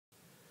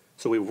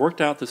So we worked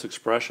out this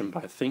expression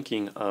by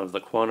thinking of the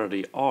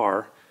quantity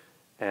r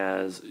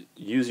as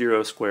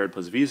u0 squared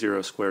plus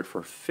v0 squared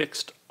for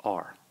fixed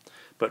r.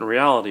 But in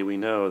reality, we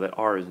know that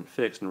r isn't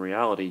fixed. In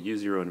reality,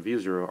 u0 and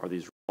v0 are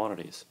these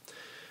quantities.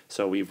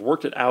 So we've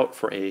worked it out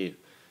for a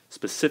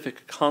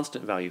specific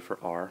constant value for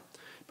r,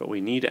 but we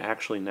need to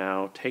actually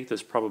now take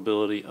this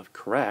probability of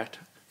correct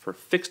for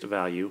fixed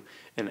value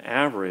and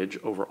average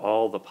over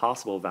all the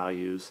possible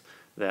values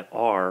that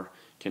r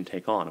can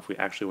take on if we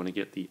actually want to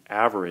get the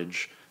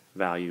average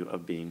value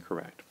of being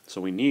correct.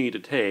 So we need to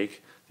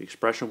take the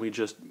expression we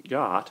just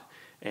got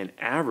and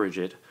average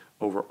it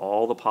over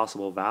all the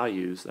possible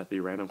values that the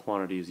random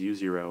quantities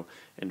u0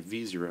 and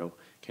v0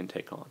 can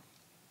take on.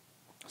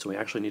 So we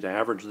actually need to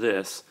average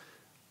this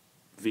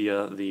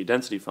via the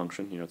density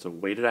function. It's a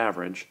weighted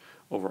average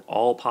over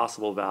all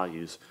possible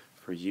values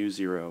for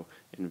u0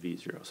 and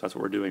v0. So that's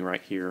what we're doing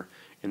right here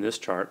in this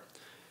chart.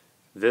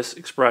 This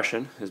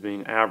expression is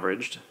being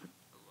averaged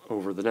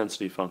over the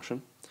density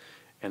function.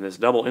 And this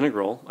double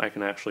integral I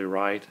can actually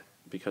write,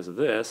 because of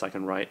this, I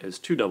can write as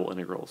two double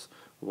integrals.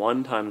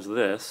 One times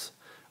this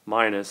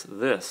minus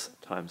this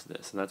times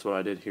this. And that's what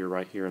I did here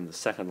right here in the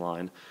second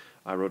line.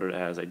 I wrote it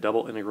as a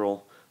double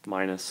integral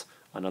minus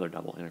another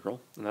double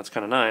integral. And that's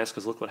kind of nice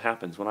because look what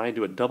happens. When I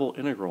do a double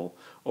integral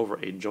over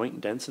a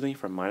joint density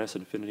from minus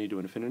infinity to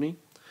infinity,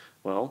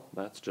 well,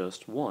 that's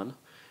just 1.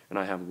 And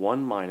I have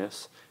 1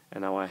 minus,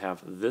 and now I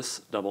have this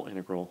double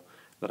integral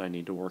that I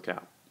need to work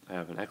out. I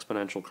have an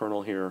exponential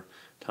kernel here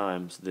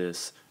times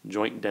this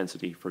joint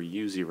density for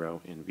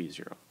u0 and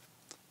v0.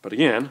 But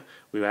again,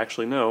 we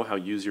actually know how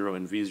u0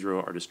 and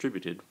v0 are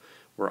distributed.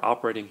 We're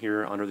operating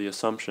here under the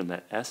assumption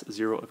that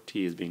S0 of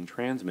t is being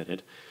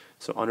transmitted.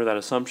 So under that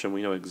assumption,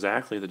 we know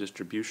exactly the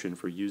distribution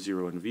for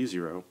u0 and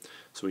v0,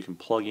 so we can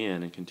plug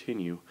in and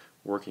continue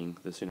working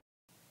this integral.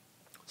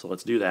 So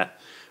let's do that.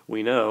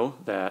 We know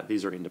that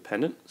these are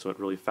independent, so it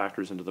really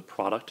factors into the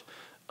product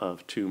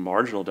of two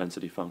marginal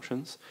density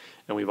functions,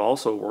 and we've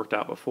also worked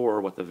out before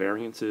what the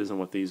variances and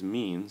what these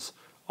means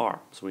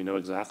are. So we know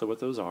exactly what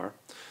those are.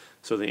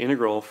 So the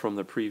integral from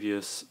the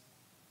previous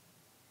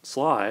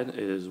slide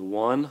is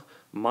 1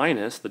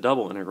 minus the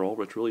double integral,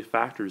 which really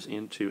factors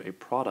into a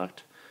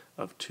product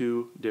of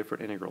two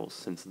different integrals.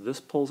 Since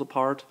this pulls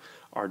apart,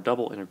 our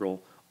double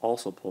integral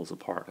also pulls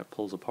apart. It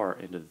pulls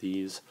apart into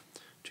these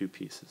two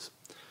pieces.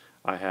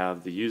 I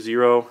have the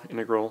u0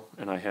 integral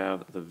and I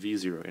have the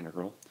v0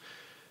 integral.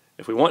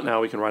 If we want now,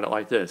 we can write it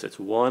like this. It's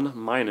 1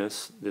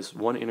 minus this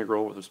one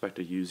integral with respect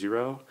to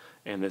u0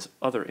 and this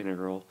other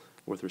integral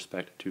with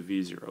respect to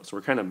v0. So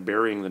we're kind of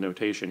burying the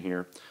notation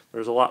here.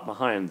 There's a lot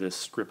behind this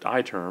script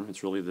I term.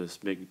 It's really this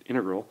big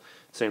integral.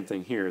 Same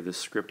thing here. This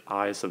script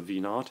I sub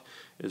v naught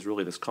is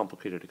really this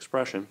complicated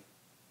expression.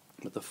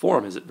 But the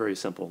form is very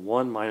simple.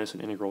 1 minus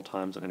an integral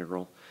times an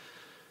integral.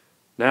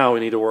 Now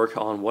we need to work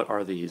on what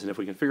are these. And if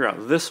we can figure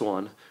out this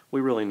one,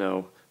 we really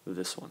know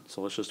this one.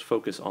 So let's just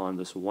focus on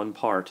this one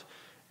part,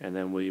 and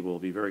then we will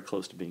be very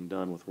close to being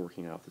done with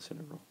working out this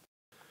integral.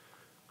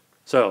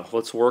 So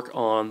let's work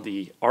on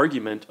the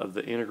argument of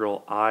the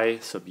integral I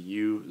sub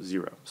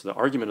u0. So the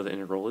argument of the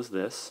integral is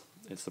this.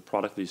 It's the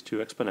product of these two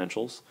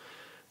exponentials.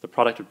 The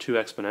product of two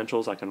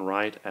exponentials I can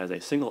write as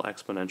a single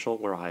exponential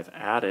where I've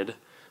added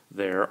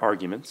their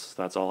arguments.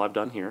 That's all I've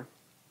done here.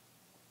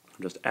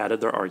 I've just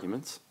added their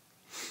arguments.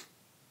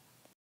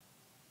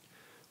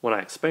 When I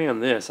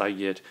expand this, I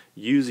get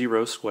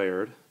u0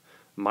 squared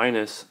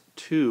minus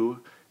 2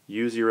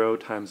 u0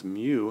 times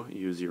mu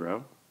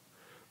u0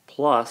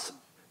 plus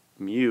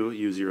mu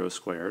u0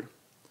 squared,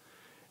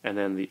 and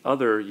then the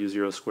other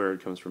u0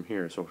 squared comes from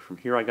here. So from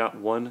here I got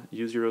 1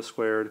 u0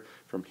 squared,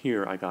 from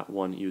here I got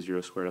 1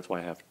 u0 squared. That's why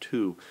I have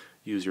 2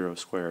 u0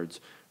 squareds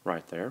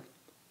right there.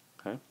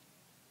 Okay?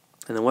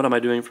 And then what am I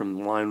doing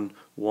from line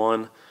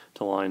 1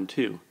 to line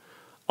 2?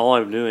 All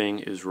I'm doing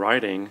is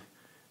writing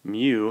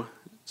mu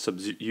sub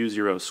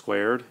u0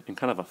 squared in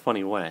kind of a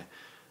funny way.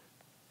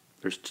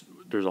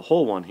 There's a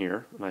whole one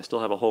here, and I still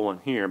have a whole one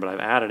here, but I've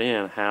added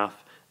in a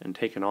half and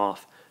taken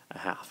off a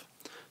half.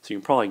 So you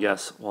can probably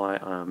guess why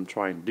I'm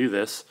trying to do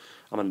this.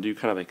 I'm going to do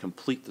kind of a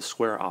complete the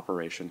square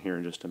operation here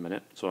in just a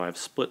minute. So I've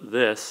split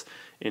this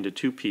into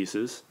two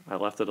pieces. I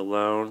left it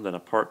alone, then a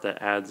part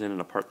that adds in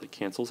and a part that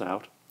cancels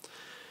out.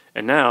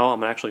 And now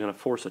I'm actually going to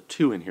force a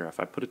 2 in here. If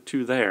I put a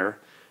 2 there,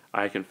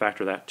 I can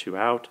factor that 2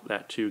 out.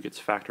 That 2 gets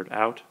factored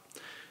out.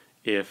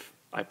 If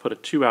I put a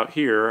 2 out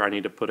here, I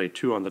need to put a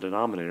 2 on the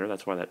denominator.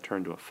 That's why that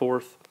turned to a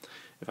fourth.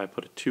 If I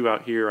put a 2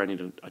 out here, I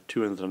need a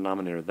 2 in the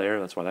denominator there.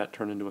 That's why that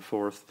turned into a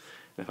fourth.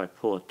 And if I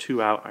pull a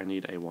 2 out, I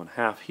need a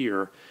 1/2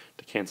 here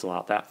to cancel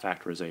out that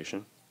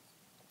factorization.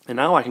 And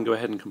now I can go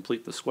ahead and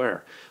complete the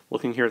square.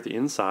 Looking here at the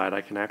inside,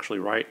 I can actually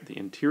write the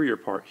interior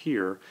part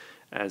here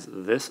as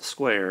this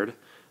squared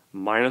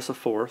minus a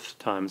fourth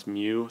times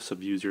mu sub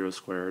u0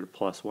 squared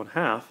plus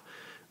 1/2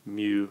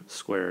 mu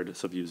squared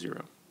sub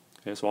u0.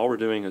 Okay, so all we're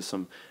doing is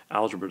some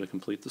algebra to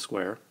complete the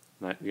square.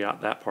 And I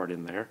got that part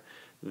in there.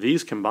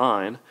 These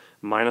combine.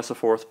 Minus a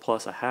fourth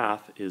plus a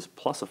half is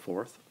plus a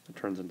fourth. It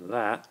turns into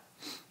that.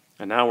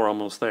 And now we're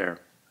almost there.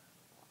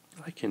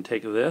 I can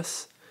take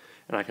this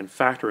and I can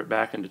factor it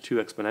back into two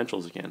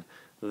exponentials again.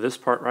 This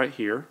part right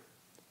here,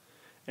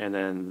 and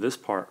then this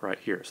part right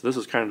here. So this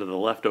is kind of the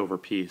leftover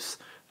piece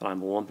that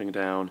I'm lumping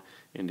down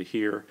into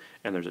here,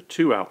 and there's a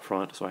 2 out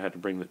front, so I had to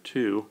bring the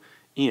 2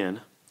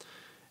 in,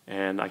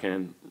 and I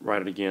can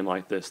write it again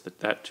like this,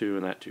 that 2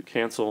 and that 2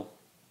 cancel,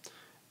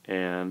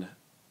 and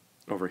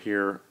over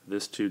here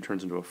this 2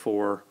 turns into a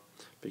 4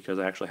 because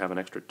I actually have an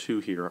extra 2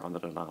 here on the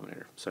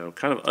denominator. So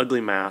kind of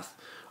ugly math.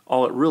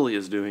 All it really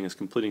is doing is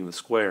completing the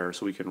square,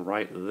 so we can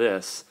write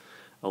this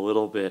a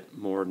little bit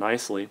more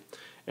nicely.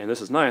 And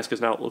this is nice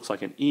because now it looks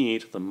like an e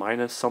to the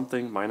minus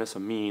something minus a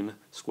mean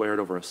squared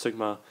over a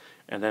sigma,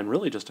 and then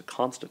really just a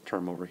constant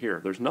term over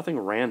here. There's nothing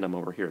random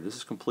over here. This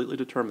is completely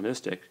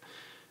deterministic.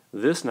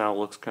 This now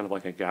looks kind of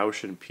like a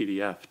Gaussian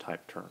PDF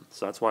type term.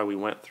 So that's why we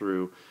went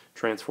through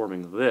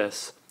transforming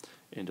this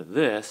into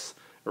this.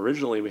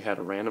 Originally we had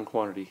a random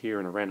quantity here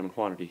and a random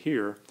quantity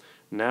here.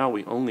 Now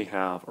we only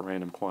have a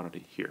random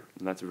quantity here.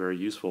 And that's very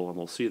useful, and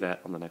we'll see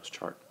that on the next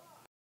chart.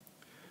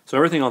 So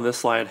everything on this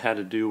slide had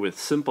to do with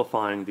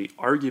simplifying the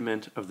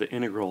argument of the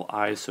integral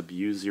I sub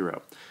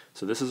u0.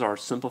 So this is our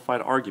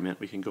simplified argument.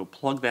 We can go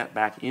plug that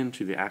back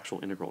into the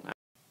actual integral now.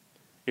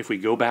 If we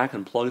go back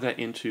and plug that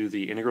into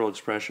the integral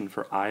expression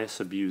for I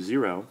sub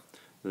u0,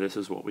 this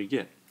is what we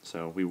get.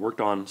 So we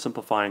worked on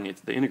simplifying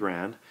the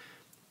integrand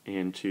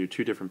into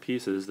two different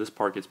pieces. This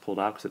part gets pulled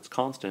out because it's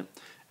constant,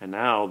 and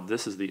now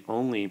this is the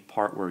only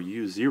part where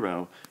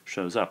u0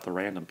 shows up, the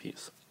random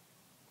piece.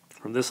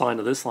 From this line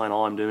to this line,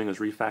 all I'm doing is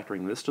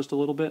refactoring this just a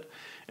little bit,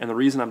 and the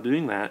reason I'm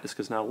doing that is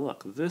because now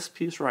look, this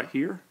piece right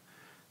here,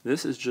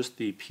 this is just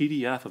the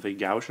PDF of a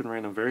Gaussian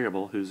random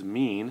variable whose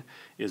mean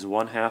is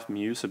 1/2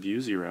 mu sub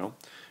u0,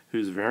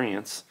 whose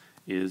variance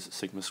is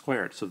sigma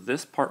squared. So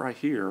this part right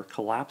here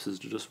collapses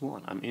to just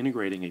 1. I'm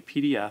integrating a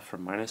PDF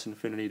from minus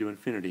infinity to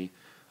infinity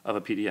of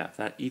a PDF.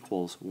 That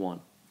equals 1.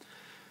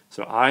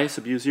 So I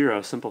sub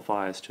u0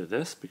 simplifies to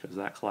this because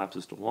that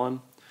collapses to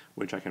 1,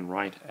 which I can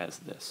write as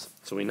this.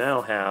 So we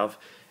now have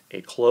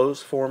a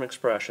closed form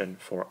expression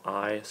for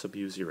I sub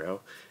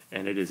u0,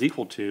 and it is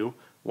equal to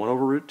 1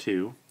 over root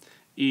 2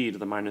 e to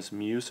the minus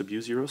mu sub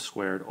u0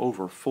 squared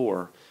over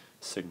 4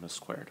 sigma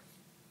squared.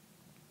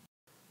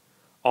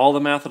 All the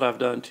math that I've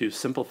done to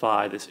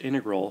simplify this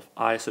integral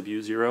I sub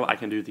u0, I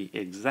can do the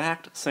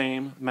exact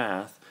same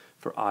math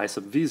for I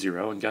sub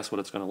v0, and guess what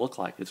it's going to look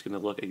like? It's going to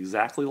look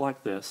exactly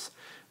like this,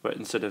 but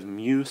instead of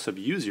mu sub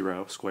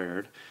u0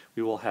 squared,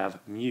 we will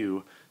have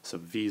mu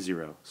sub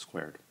v0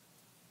 squared.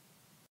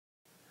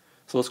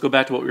 So let's go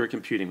back to what we were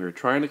computing. We were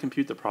trying to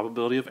compute the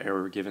probability of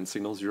error given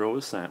signal 0 of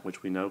ascent,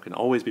 which we know can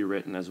always be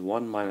written as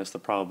 1 minus the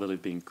probability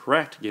of being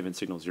correct given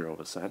signal 0 of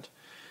ascent.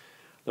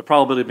 The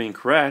probability of being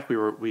correct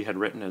we had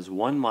written as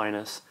 1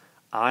 minus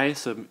I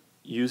sub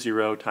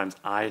u0 times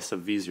I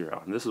sub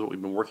v0. And this is what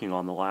we've been working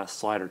on the last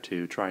slide or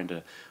two, trying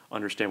to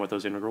understand what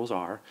those integrals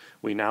are.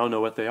 We now know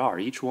what they are.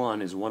 Each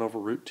one is 1 over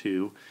root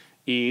 2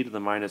 e to the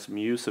minus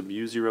mu sub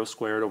u0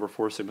 squared over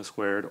 4 sigma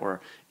squared, or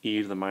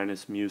e to the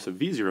minus mu sub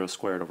v0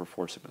 squared over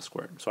 4 sigma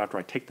squared. So after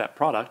I take that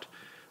product,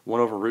 1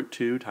 over root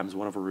 2 times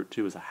 1 over root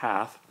 2 is a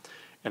half.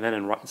 And then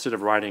instead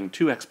of writing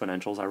two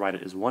exponentials, I write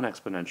it as one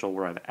exponential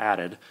where I've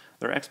added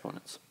their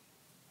exponents.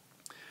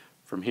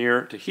 From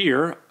here to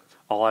here,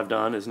 all I've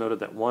done is noted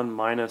that 1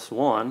 minus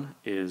 1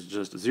 is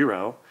just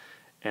 0,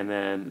 and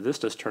then this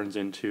just turns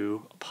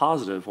into a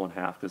positive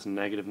 1/2 because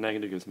negative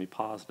negative gives me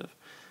positive.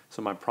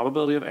 So my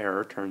probability of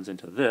error turns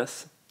into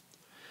this.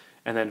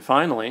 And then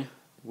finally,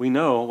 we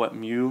know what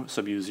mu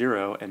sub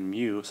u0 and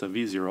mu sub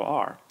v0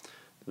 are.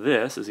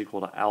 This is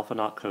equal to alpha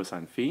naught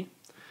cosine phi.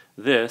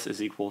 This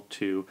is equal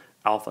to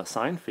alpha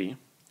sine phi.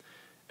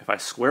 If I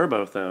square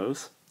both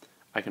those,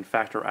 I can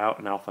factor out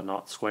an alpha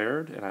naught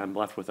squared, and I'm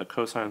left with a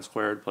cosine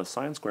squared plus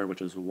sine squared,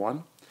 which is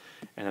 1.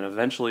 And then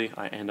eventually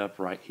I end up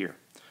right here.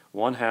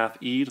 1/2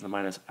 e to the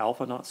minus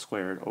alpha naught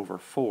squared over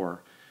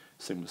 4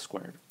 sigma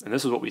squared. And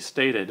this is what we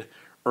stated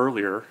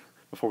earlier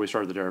before we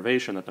started the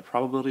derivation, that the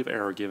probability of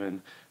error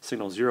given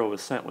signal 0 of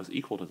ascent was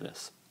equal to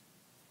this.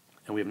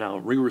 And we have now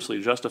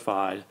rigorously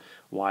justified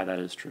why that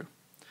is true.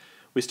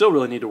 We still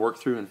really need to work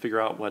through and figure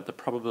out what the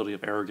probability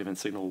of error given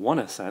signal 1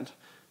 ascent,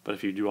 but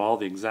if you do all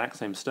the exact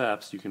same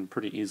steps, you can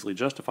pretty easily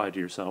justify to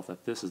yourself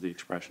that this is the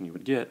expression you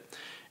would get.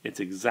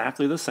 It's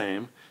exactly the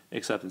same,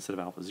 except instead of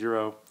alpha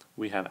 0,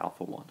 we have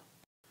alpha 1.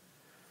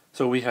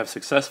 So we have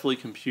successfully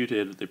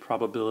computed the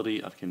probability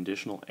of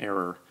conditional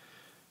error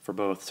for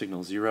both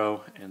signal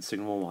 0 and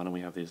signal 1, and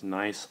we have these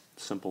nice,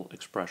 simple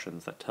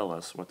expressions that tell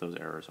us what those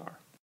errors are.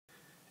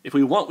 If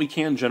we want, we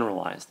can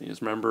generalize these.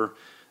 Remember,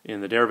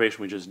 in the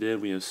derivation we just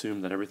did, we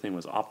assumed that everything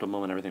was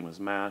optimal and everything was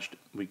matched.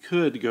 We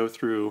could go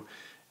through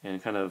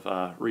and kind of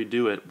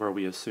redo it where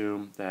we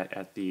assume that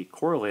at the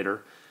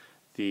correlator,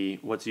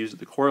 what's used at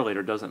the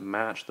correlator doesn't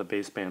match the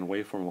baseband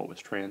waveform what was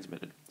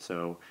transmitted.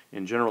 So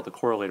in general at the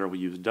correlator we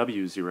use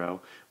W0,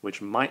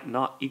 which might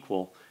not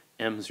equal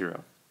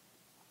M0.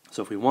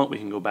 So if we want, we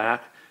can go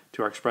back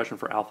to our expression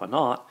for alpha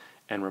naught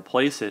and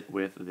replace it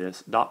with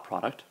this dot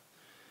product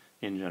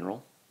in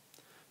general.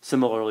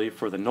 Similarly,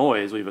 for the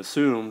noise, we've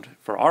assumed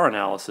for our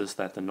analysis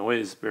that the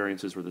noise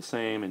variances were the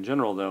same. In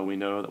general, though, we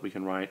know that we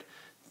can write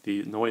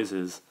the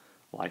noises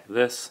like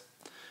this.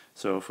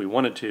 So if we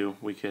wanted to,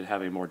 we could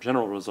have a more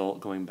general result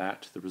going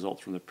back to the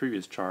results from the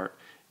previous chart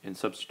and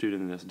substitute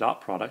in this dot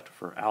product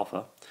for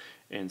alpha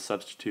and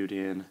substitute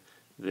in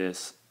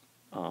this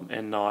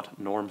n0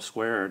 norm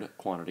squared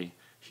quantity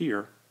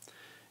here.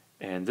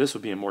 And this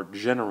would be a more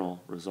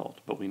general result.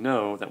 But we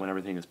know that when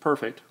everything is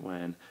perfect,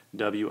 when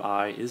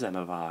Wi is m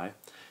of I,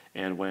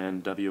 and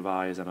when W of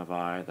I is m of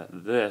I,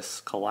 that this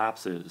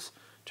collapses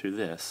to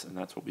this, and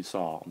that's what we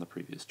saw on the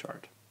previous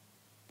chart.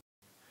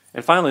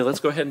 And finally, let's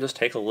go ahead and just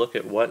take a look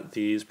at what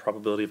these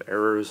probability of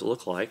errors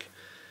look like.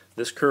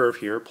 This curve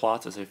here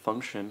plots as a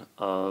function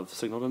of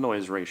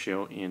signal-to-noise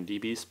ratio in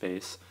dB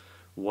space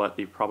what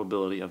the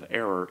probability of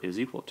error is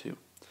equal to.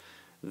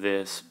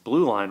 This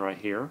blue line right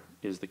here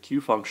is the Q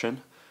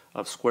function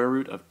of square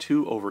root of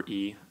 2 over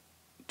E,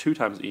 2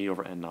 times E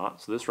over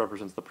n0. So this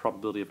represents the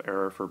probability of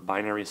error for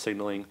binary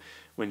signaling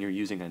when you're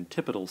using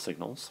antipodal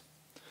signals.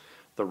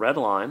 The red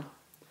line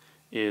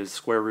is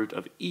square root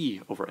of E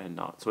over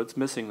n0. So it's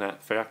missing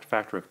that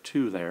factor of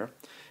 2 there.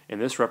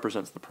 And this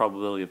represents the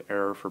probability of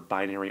error for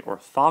binary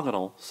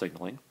orthogonal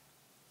signaling.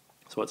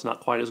 So it's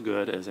not quite as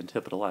good as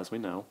antipodal, as we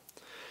know.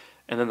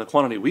 And then the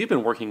quantity we've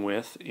been working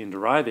with in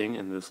deriving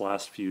in this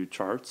last few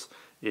charts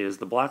is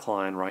the black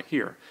line right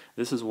here.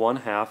 This is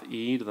 1/2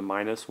 e to the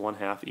minus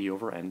 1/2 e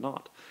over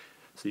n0.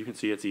 So you can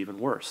see it's even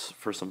worse.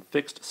 For some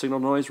fixed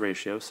signal-noise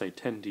ratio, say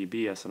 10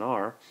 dB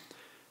SNR,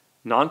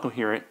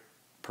 non-coherent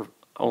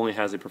only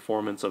has a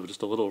performance of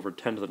just a little over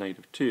 10 to the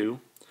negative 2,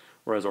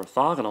 whereas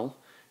orthogonal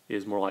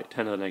is more like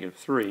 10 to the negative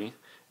 3,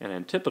 and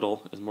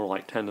antipodal is more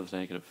like 10 to the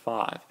negative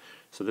 5.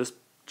 So this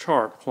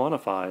chart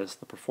quantifies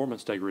the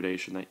performance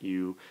degradation that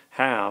you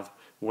have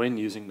when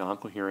using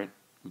non-coherent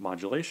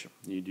modulation.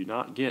 You do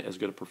not get as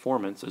good a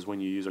performance as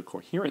when you use a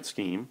coherent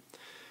scheme,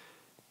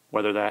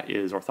 whether that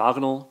is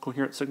orthogonal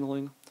coherent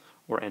signaling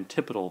or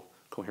antipodal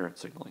coherent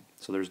signaling.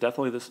 So there's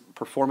definitely this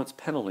performance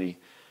penalty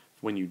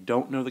when you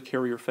don't know the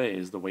carrier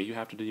phase. The way you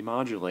have to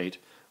demodulate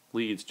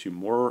leads to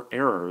more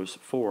errors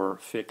for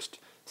fixed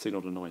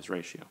signal-to-noise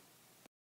ratio.